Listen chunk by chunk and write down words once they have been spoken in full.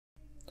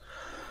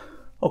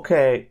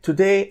Okay,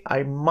 today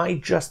I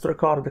might just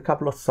record a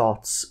couple of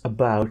thoughts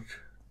about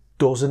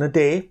dozen a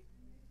day,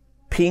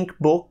 Pink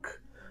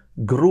Book,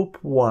 Group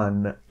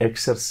 1,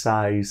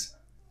 Exercise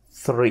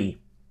 3,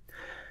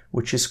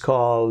 which is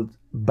called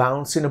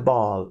Bouncing a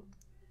Ball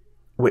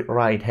with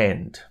Right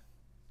Hand.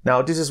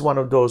 Now, this is one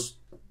of those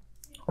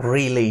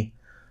really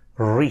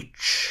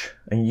rich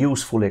and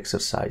useful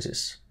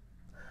exercises.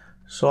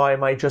 So I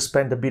might just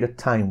spend a bit of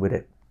time with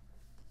it.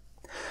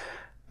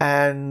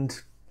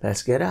 And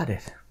let's get at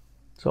it.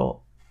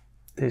 So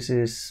this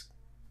is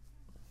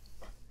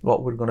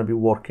what we're going to be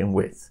working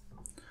with,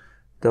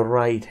 the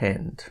right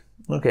hand.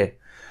 Okay,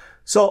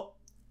 so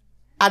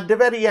at the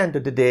very end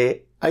of the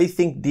day, I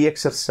think the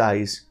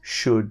exercise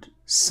should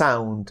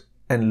sound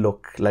and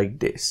look like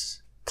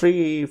this.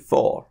 3,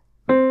 4.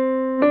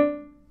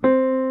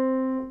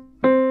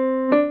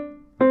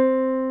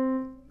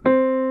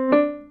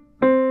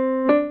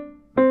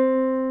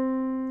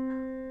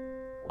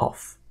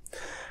 Off.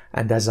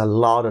 And there's a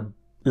lot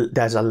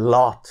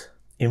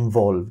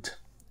involved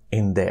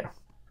in there.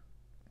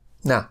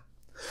 Now,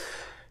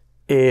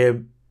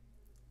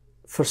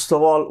 first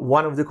of all,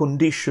 one of the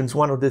conditions,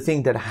 one of the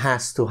things that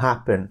has to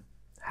happen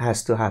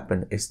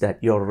is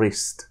that your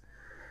wrist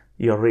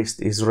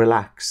is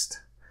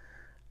relaxed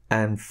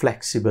and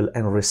flexible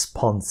and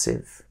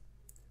responsive.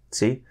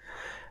 See,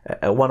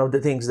 one of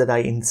the things that I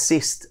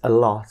insist a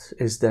lot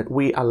is that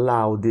we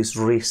allow this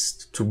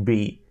wrist to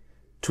be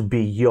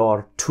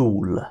your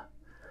tool.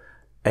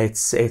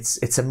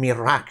 It's a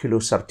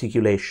miraculous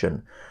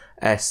articulation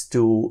as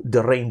to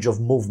the range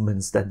of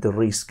movements that the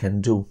wrist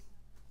can do,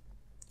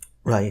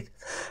 right?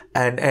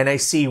 And I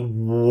see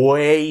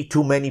way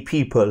too many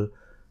people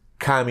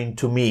coming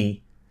to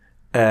me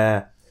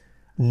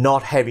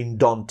not having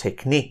done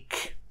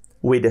technique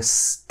with a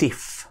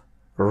stiff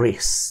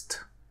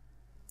wrist.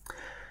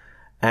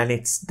 And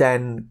it's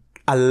then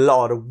a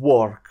lot of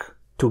work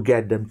to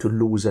get them to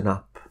loosen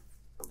up.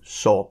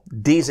 So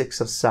this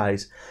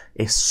exercise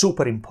is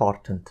super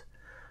important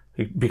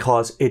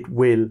because it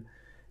will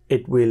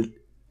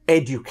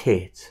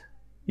educate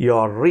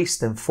your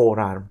wrist and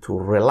forearm to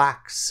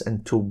relax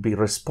and to be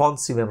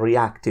responsive and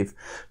reactive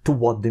to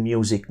what the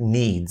music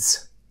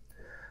needs.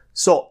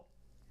 So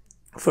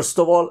first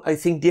of all, I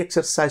think the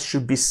exercise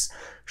should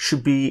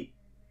be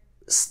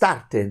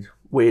started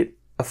with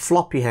a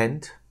floppy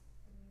hand,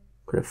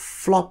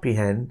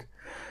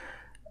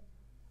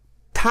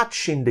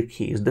 touching the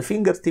keys. The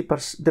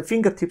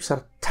fingertips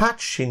are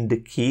touching the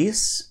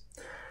keys,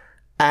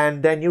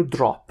 and then you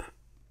drop.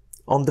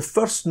 On the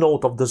first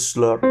note of the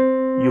slur,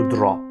 you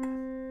drop.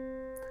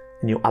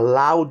 And you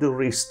allow the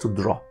wrist to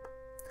drop.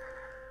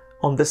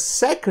 On the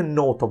second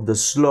note of the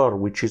slur,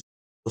 which is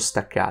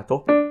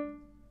staccato,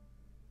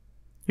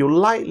 you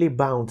lightly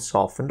bounce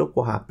off, and look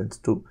what happens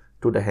to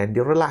the hand.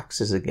 It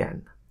relaxes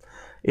again.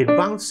 It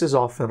bounces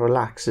off and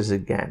relaxes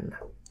again.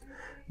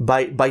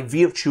 By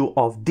virtue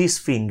of this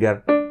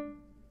finger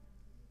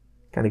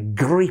kind of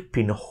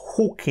gripping,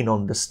 hooking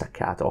on the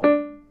staccato.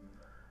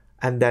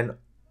 And then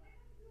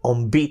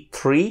on beat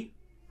 3,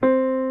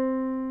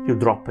 you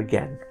drop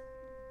again.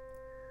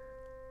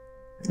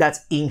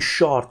 That's in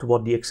short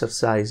what the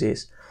exercise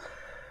is.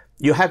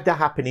 You have that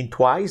happening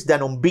twice.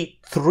 Then on beat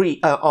 3,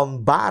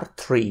 on bar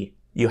 3,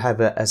 you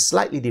have a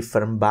slightly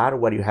different bar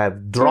where you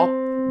have drop,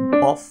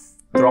 off,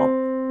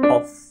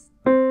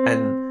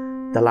 and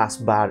in the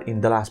last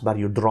bar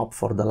you drop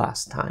for the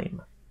last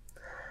time.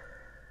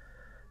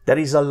 There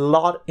is a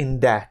lot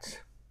in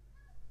that.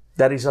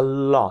 There is a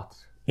lot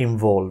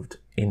involved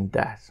in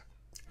that.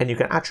 And you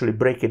can actually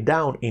break it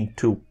down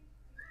into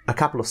a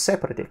couple of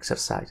separate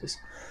exercises.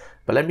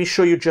 But let me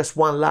show you just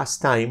one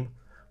last time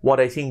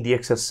what I think the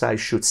exercise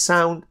should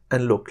sound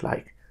and look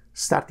like.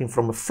 Starting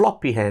from a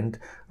floppy hand,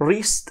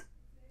 wrist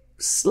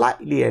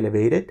slightly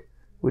elevated,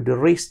 with the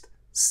wrist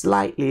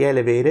slightly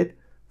elevated,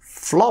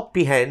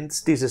 floppy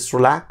hands, this is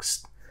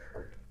relaxed.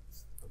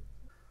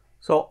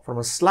 So from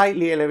a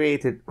slightly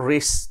elevated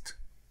wrist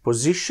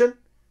position,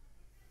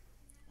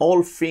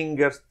 all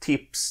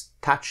fingertips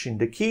touching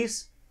the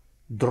keys,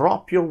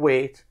 drop your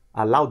weight,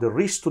 allow the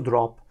wrist to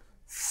drop,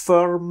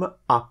 firm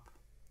up,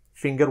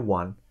 finger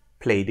 1,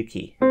 play the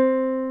key,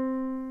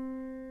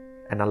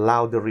 and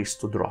allow the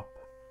wrist to drop.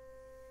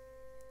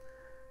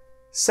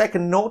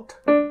 Second note,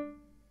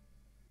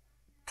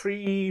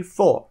 3,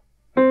 4.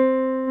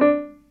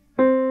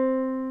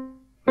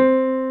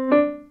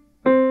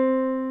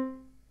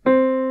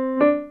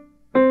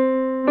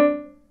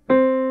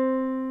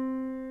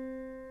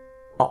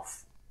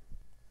 Off.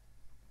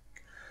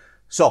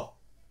 So,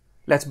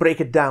 let's break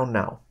it down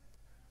now.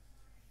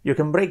 You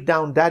can break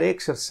down that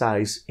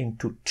exercise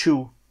into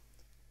 2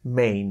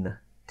 main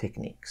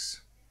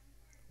techniques.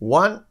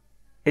 One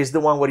is the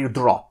one where you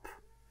drop.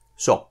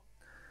 So,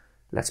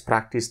 let's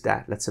practice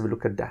that. Let's have a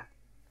look at that.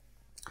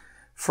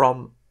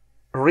 From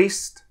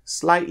wrist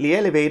slightly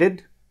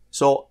elevated,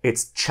 so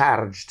it's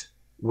charged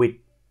with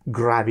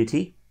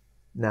gravity,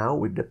 now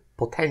with the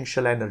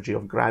potential energy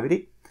of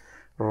gravity,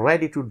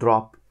 ready to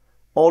drop,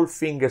 all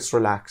fingers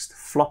relaxed,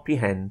 floppy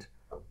hand,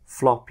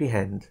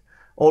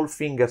 all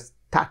fingers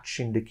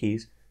touching the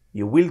keys,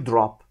 you will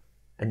drop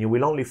and you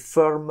will only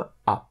firm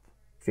up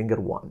finger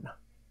 1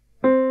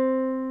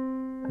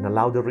 and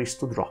allow the wrist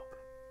to drop.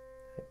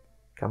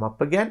 Come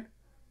up again.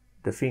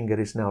 The finger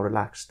is now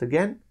relaxed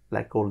again,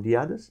 like all the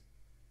others.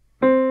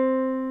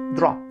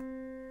 Drop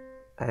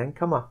and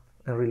come up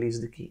and release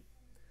the key.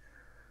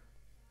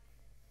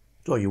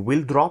 So you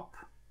will drop,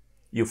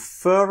 you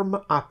firm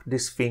up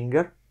this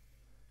finger.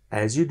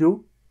 As you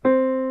do,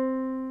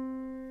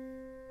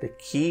 the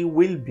key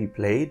will be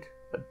played,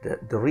 but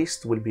the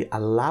wrist will be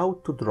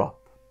allowed to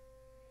drop.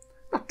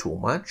 Not too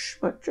much,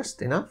 but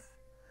just enough.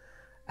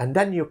 And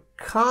then you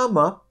come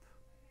up.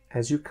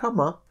 As you come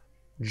up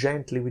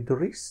gently with the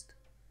wrist,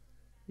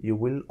 you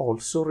will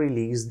also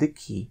release the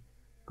key,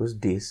 because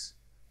this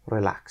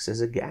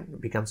relaxes again,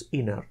 becomes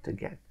inert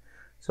again.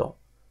 So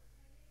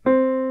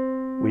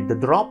with the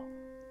drop,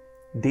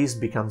 this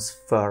becomes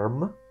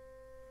firm.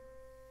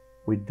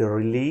 With the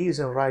release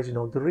and rising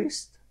of the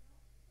wrist,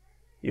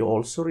 you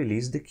also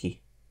release the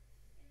key.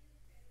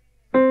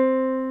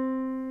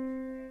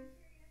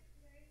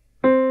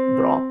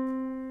 Drop,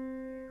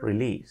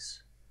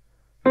 release,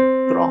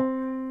 drop,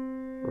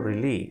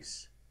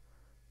 release,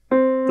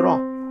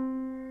 drop,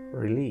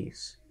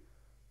 release,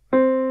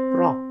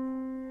 drop,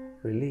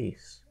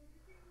 release,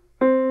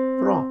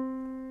 drop,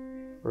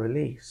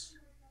 release.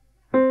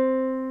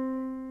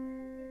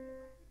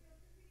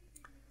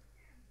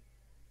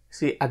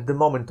 See, at the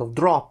moment of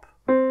drop,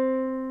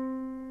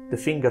 the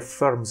finger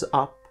firms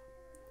up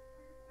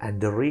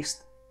and the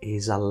wrist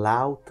is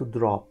allowed to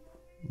drop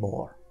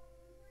more.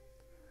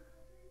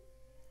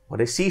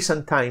 What I see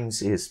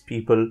sometimes is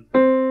people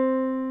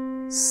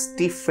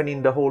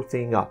stiffening the whole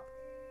thing up.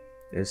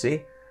 You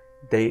see,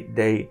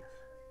 they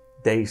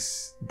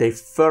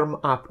firm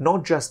up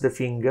not just the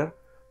finger,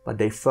 but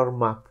they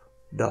firm up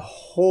the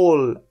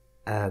whole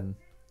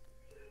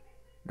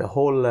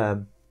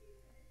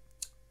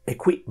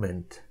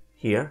equipment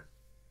here,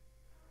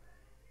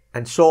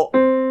 and so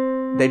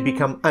they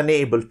become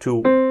unable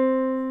to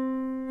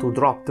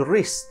drop the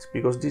wrist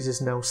because this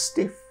is now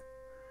stiff.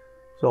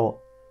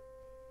 So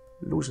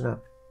loosen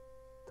up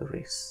the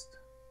wrist.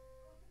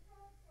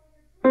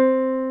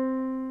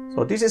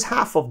 So this is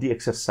half of the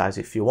exercise.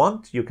 If you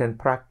want, you can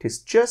practice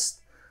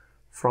just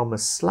from a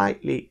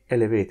slightly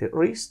elevated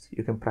wrist.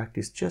 You can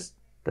practice just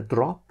the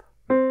drop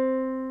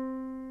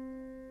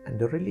and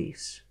the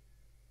release.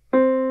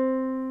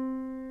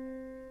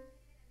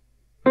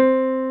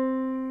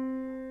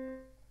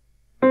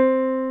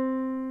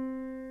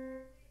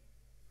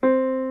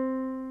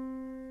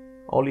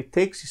 All it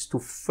takes is to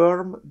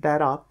firm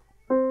that up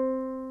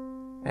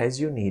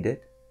as you need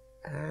it,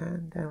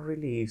 and then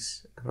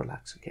release and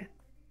relax again.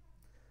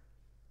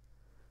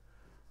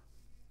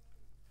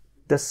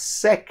 The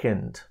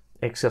second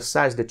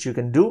exercise that you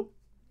can do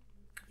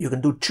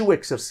two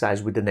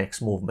exercises with the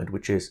next movement,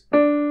 which is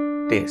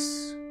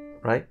this,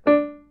 right?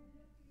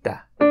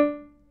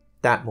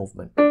 That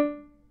movement,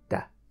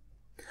 that.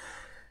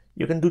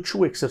 You can do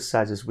two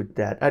exercises with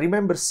that. I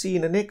remember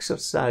seeing an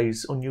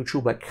exercise on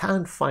YouTube, I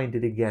can't find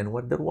it again,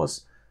 where there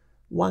was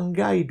one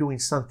guy doing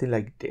something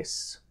like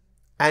this.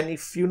 And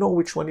if you know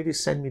which one it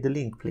is, send me the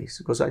link, please,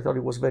 because I thought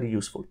it was very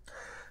useful.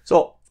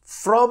 So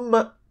from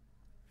a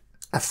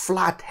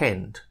flat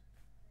hand,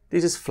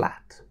 this is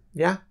flat,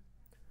 yeah?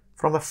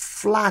 From a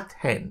flat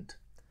hand,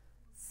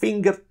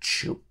 finger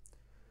two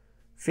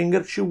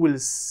will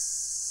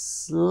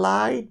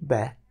slide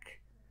back.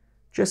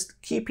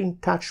 Just keep in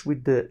touch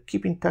with the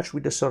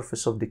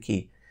surface of the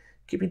key.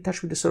 Keep in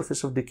touch with the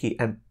surface of the key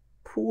and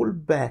pull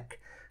back,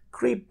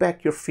 creep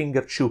back your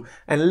finger two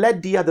and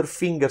let the other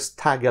fingers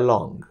tag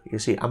along. You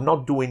see, I'm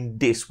not doing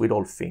this with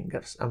all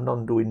fingers. I'm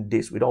not doing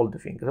this with all the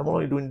fingers. I'm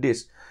only doing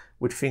this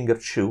with finger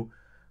two,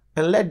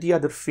 and let the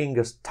other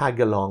fingers tag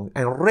along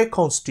and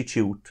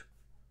reconstitute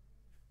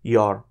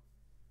your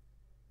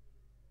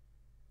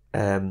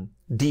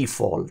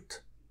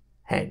default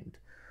hand.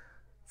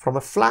 From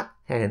a flat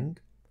hand,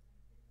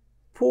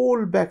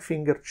 pull back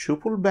finger two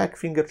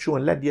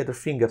and let the other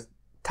finger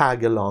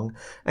tag along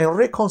and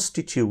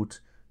reconstitute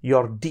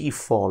your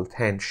default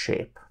hand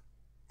shape.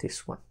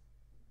 This one.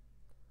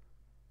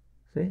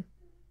 See?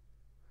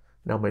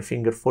 Now my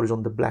finger 4 is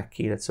on the black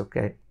key, that's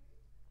okay.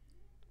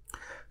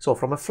 So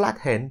from a flat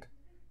hand,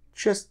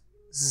 just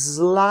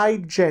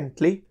slide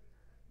gently,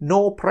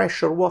 no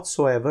pressure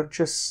whatsoever,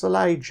 just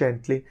slide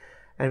gently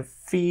and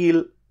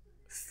feel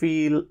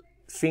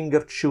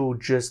finger two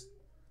just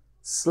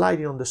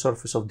sliding on the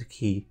surface of the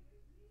key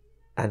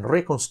and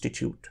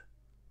reconstitute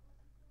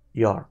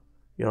your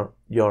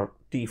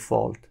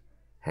default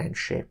hand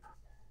shape.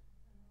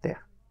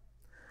 There.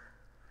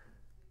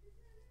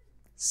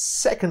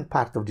 Second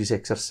part of this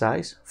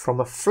exercise, from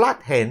a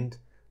flat hand,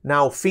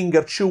 now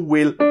finger two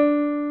will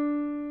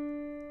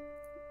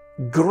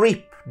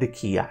grip the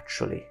key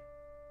actually.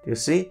 Do you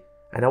see?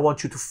 And I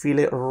want you to feel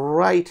it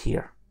right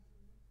here.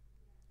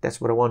 That's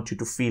what I want you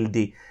to feel,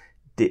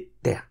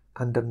 there,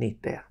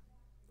 underneath there.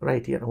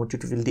 Right here, I want you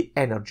to feel the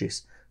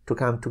energies to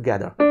come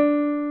together.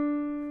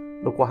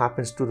 Look what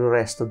happens to the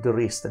rest of the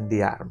wrist and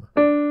the arm.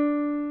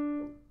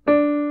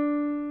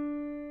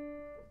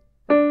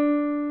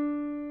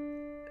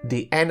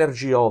 the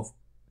energy of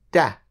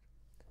that,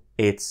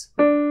 it's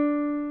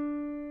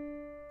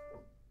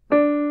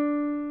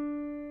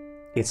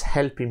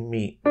helping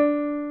me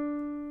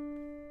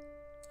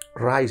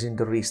raising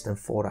the wrist and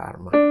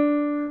forearm.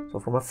 So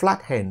from a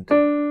flat hand,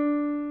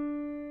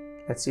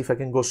 let's see if I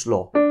can go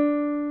slow.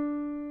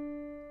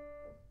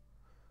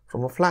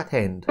 From a flat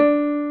hand,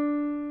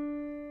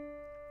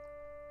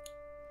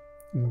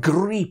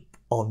 grip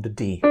on the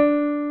D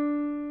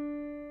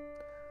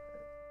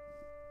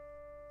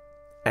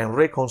and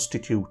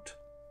reconstitute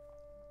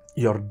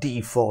your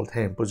default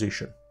hand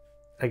position.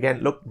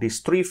 Again, look, these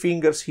 3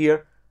 fingers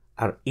here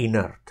are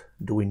inert,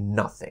 doing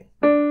nothing.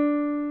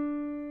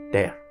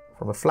 There,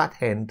 from a flat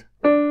hand.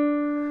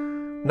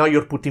 Now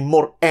you're putting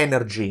more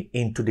energy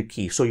into the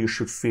key, so you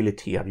should feel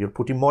it here. You're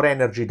putting more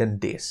energy than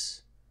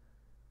this.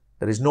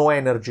 There is no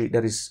energy,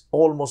 there is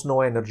almost no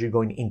energy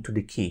going into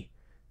the key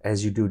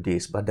as you do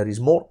this, but there is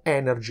more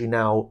energy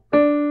now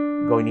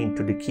going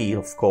into the key,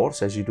 of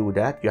course, as you do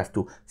that. You have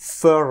to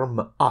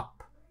firm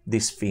up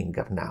this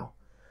finger now.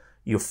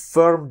 You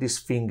firm this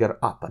finger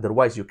up,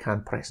 otherwise you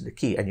can't press the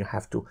key, and you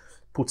have to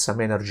put some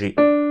energy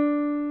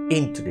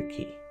into the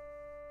key.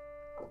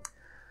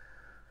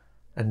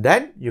 And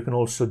then you can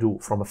also do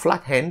from a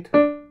flat hand,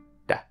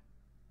 that.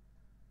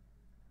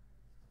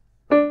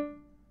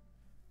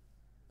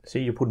 See,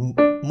 you put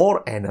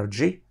more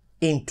energy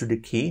into the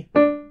key,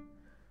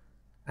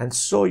 and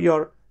so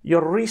your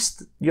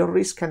wrist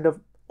kind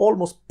of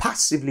almost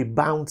passively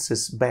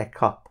bounces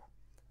back up.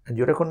 And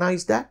you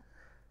recognize that?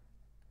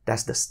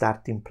 That's the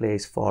starting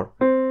place for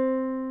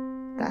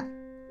that.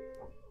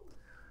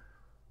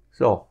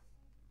 So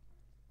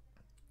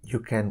you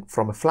can,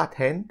 from a flat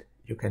hand,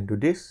 you can do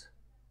this,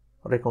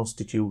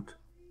 reconstitute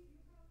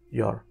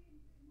your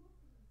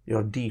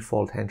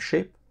default hand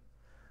shape.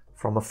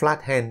 From a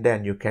flat hand,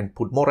 then you can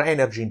put more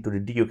energy into the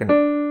D. You can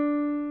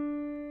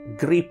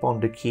grip on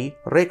the key,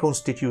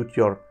 reconstitute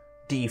your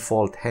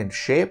default hand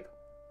shape,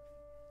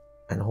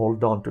 and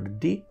hold on to the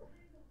D.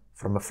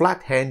 From a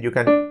flat hand, you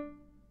can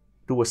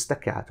do a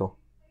staccato,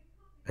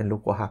 and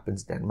look what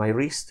happens then. My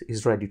wrist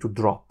is ready to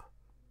drop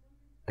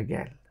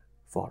again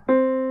for that.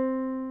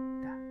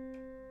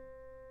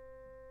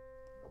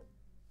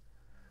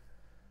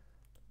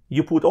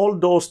 You put all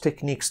those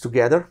techniques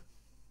together,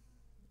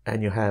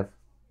 and you have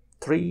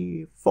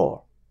 3,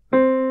 4.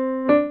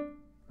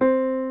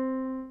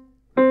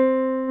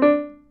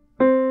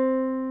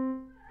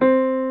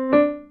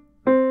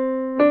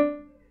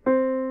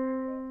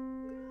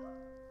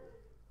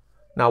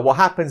 Now, what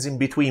happens in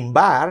between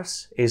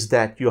bars is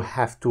that you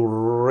have to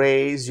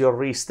raise your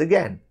wrist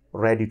again,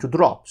 ready to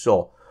drop.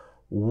 So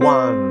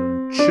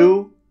 1,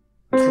 2,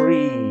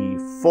 3,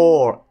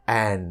 4,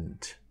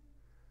 and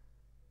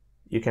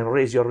you can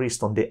raise your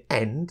wrist on the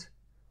end,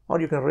 or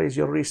you can raise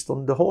your wrist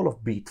on the whole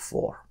of beat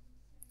 4.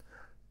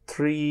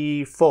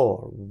 3,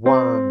 4,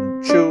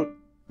 1, 2,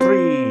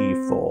 3,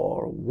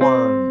 4,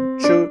 1,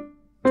 2,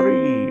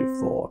 3,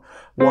 4,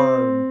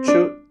 1,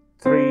 2,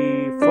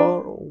 3,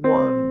 4,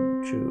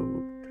 1,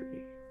 2,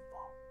 3,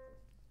 4.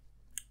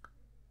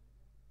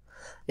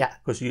 Yeah,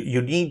 because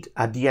you need,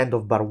 at the end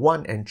of bar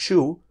 1 and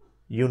 2,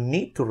 you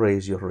need to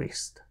raise your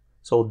wrist.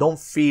 So don't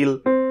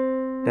feel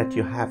that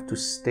you have to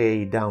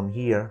stay down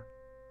here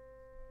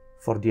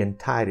for the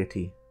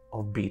entirety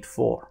of beat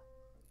 4.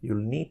 You'll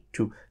need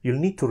to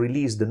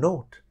release the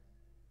note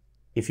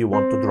if you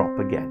want to drop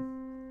again.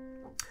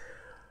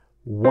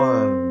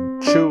 1,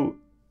 2,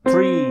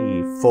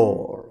 3,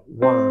 4.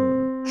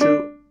 1,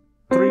 2,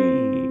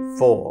 3,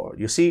 4.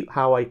 You see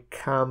how I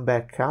come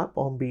back up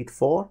on beat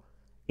 4?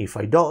 If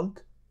I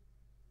don't,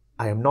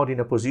 I am not in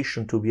a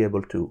position to be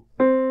able to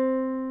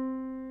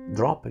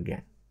drop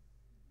again.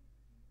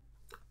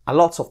 A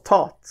lot of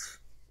thoughts,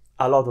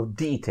 a lot of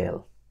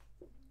detail,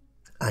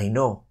 I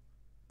know.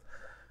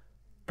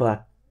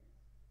 But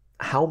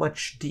how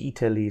much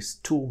detail is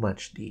too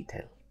much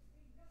detail?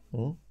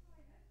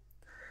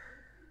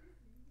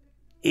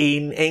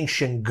 In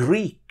ancient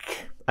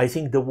Greek, I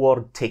think the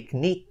word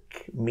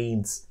technique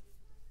means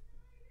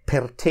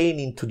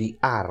pertaining to the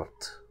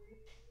art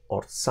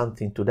or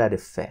something to that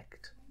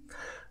effect.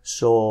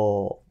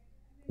 So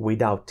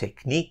without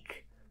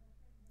technique,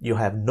 you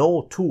have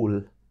no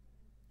tool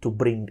to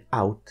bring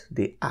out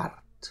the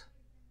art.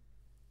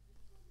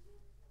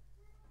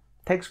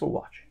 Thanks for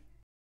watching.